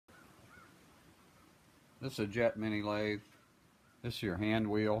This is a Jet Mini Lathe. This is your hand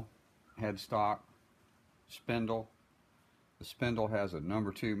wheel, headstock, spindle. The spindle has a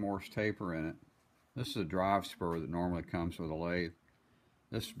 #2 Morse taper in it. This is a drive spur that normally comes with a lathe.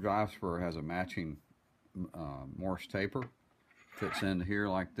 This drive spur has a matching Morse taper. Fits into here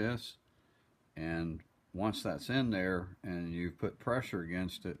like this, and once that's in there and you've put pressure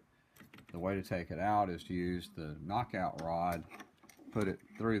against it, the way to take it out is to use the knockout rod, put it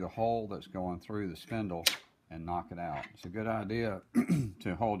through the hole that's going through the spindle, and knock it out. It's a good idea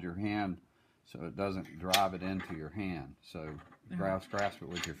to hold your hand so it doesn't drive it into your hand. So grasp it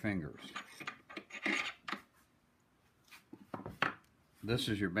with your fingers. This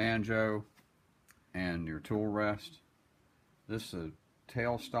is your banjo and your tool rest. This is a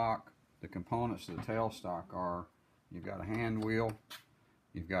tailstock. The components of the tailstock are, you've got a hand wheel,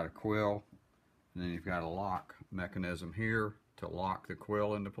 you've got a quill, and then you've got a lock mechanism here to lock the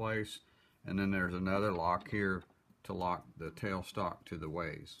quill into place, and then there's another lock here to lock the tailstock to the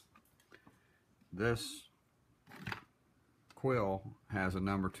ways. This quill has a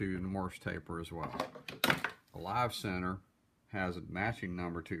 #2 Morse taper as well. The live center has a matching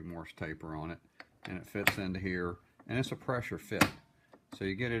 #2 Morse taper on it, and it fits into here, and it's a pressure fit. So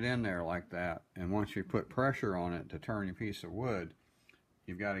you get it in there like that, and once you put pressure on it to turn your piece of wood,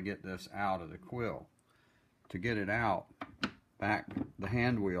 you've got to get this out of the quill. To get it out, back the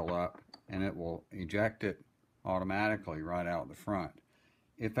hand wheel up, and it will eject it automatically right out the front.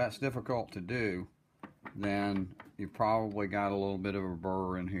 If that's difficult to do, then you've probably got a little bit of a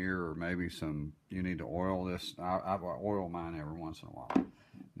burr in here, or maybe you need to oil this. I oil mine every once in a while.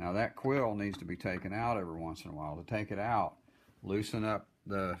 Now that quill needs to be taken out every once in a while. To take it out, loosen up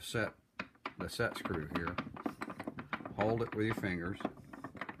the set screw here. Hold it with your fingers.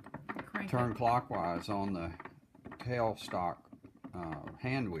 Turn clockwise on the tailstock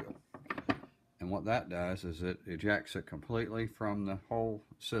hand wheel. And what that does is it ejects it completely from the whole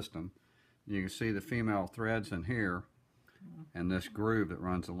system. You can see the female threads in here and this groove that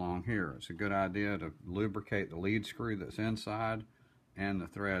runs along here. It's a good idea to lubricate the lead screw that's inside and the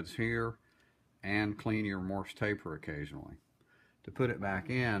threads here, and clean your Morse taper occasionally. To put it back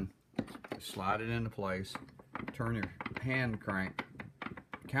in, slide it into place, turn your hand crank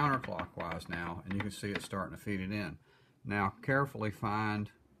counterclockwise now, and you can see it starting to feed it in. Now carefully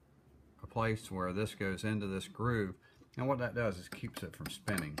find a place where this goes into this groove, and what that does is keeps it from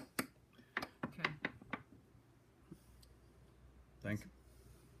spinning. Okay. Thank you.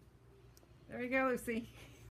 There you go, Lucy.